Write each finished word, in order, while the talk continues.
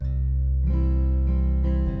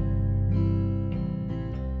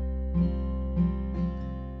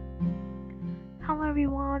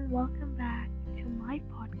welcome back to my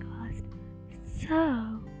podcast,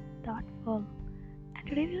 So Thoughtful. And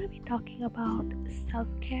today we're going to be talking about self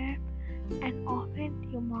care. And often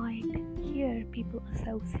you might hear people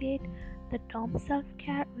associate the term self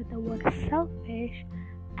care with the word selfish.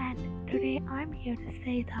 And today I'm here to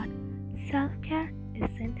say that self care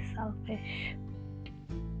isn't selfish.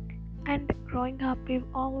 And growing up, we've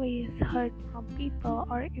always heard from people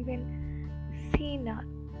or even seen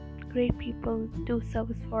great people do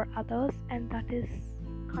service for others, and that is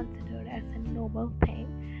considered as a noble thing.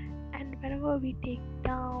 And whenever we take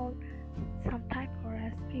down some time for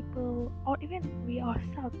us, people or even we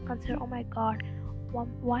ourselves consider, oh my god,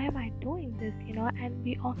 why am I doing this? And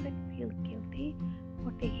we often feel guilty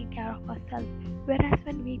for taking care of ourselves. Whereas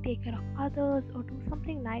when we take care of others or do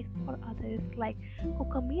something nice for others, like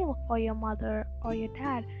cook a meal for your mother or your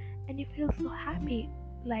dad, and you feel so happy,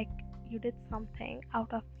 like you did something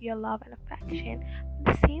out of your love and affection.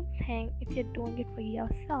 The same thing, if you're doing it for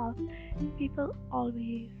yourself, people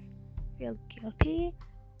always feel guilty,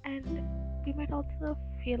 and we might also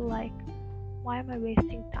feel like, why am I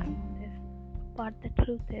wasting time on this? But the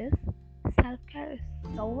truth is, self-care is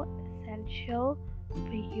so essential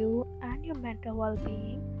for you and your mental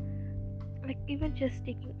well-being. Like even just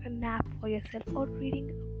taking a nap for yourself or reading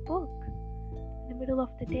a book in the middle of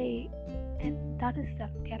the day, and that is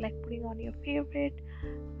self-care. Like putting on your favorite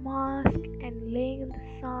mask and laying in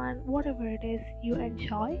the sun, whatever it is you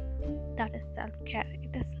enjoy, that is self-care.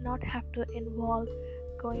 It does not have to involve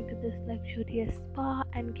going to this luxurious spa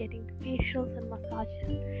and getting facials and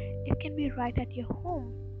massages. It can be right at your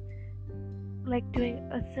home, like doing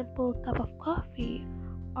a simple cup of coffee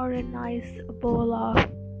or a nice bowl of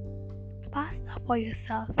pasta for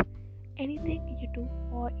yourself. Anything you do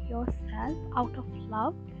for yourself out of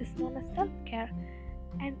love is known as self-care,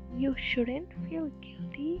 and you shouldn't feel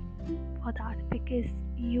guilty for that because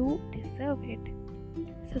you deserve it.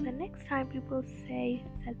 So the next time people say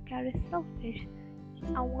self-care is selfish,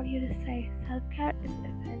 I want you to say self-care is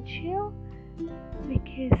essential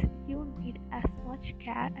because you need as much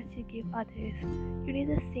care as you give others. You need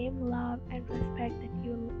the same love and respect that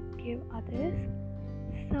you give others.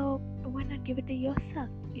 So why not give it to yourself?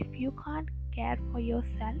 If you can't care for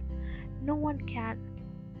yourself, no one can.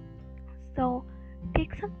 So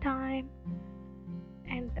take some time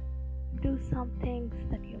and do some things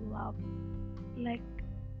that you love. Like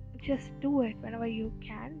just do it whenever you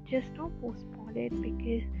can. Just don't postpone it,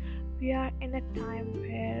 because we are in a time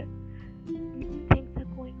where things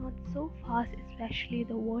are going on so fast, especially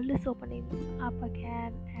the world is opening up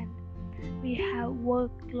again and we have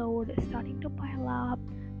workload starting to pile up.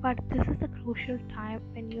 But this is the crucial time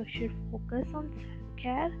when you should focus on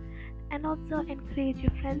self-care and also encourage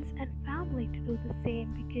your friends and family to do the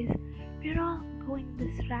same, because we're all going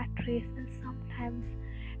this rat race and sometimes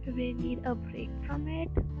we need a break from it.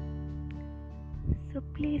 So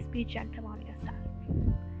please be gentle on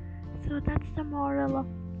yourself. So that's the moral of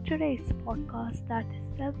today's podcast, that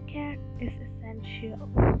self-care is essential.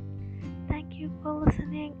 Thank you for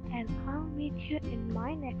listening, and I'll meet you in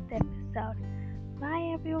my next episode.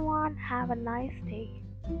 Bye everyone, have a nice day.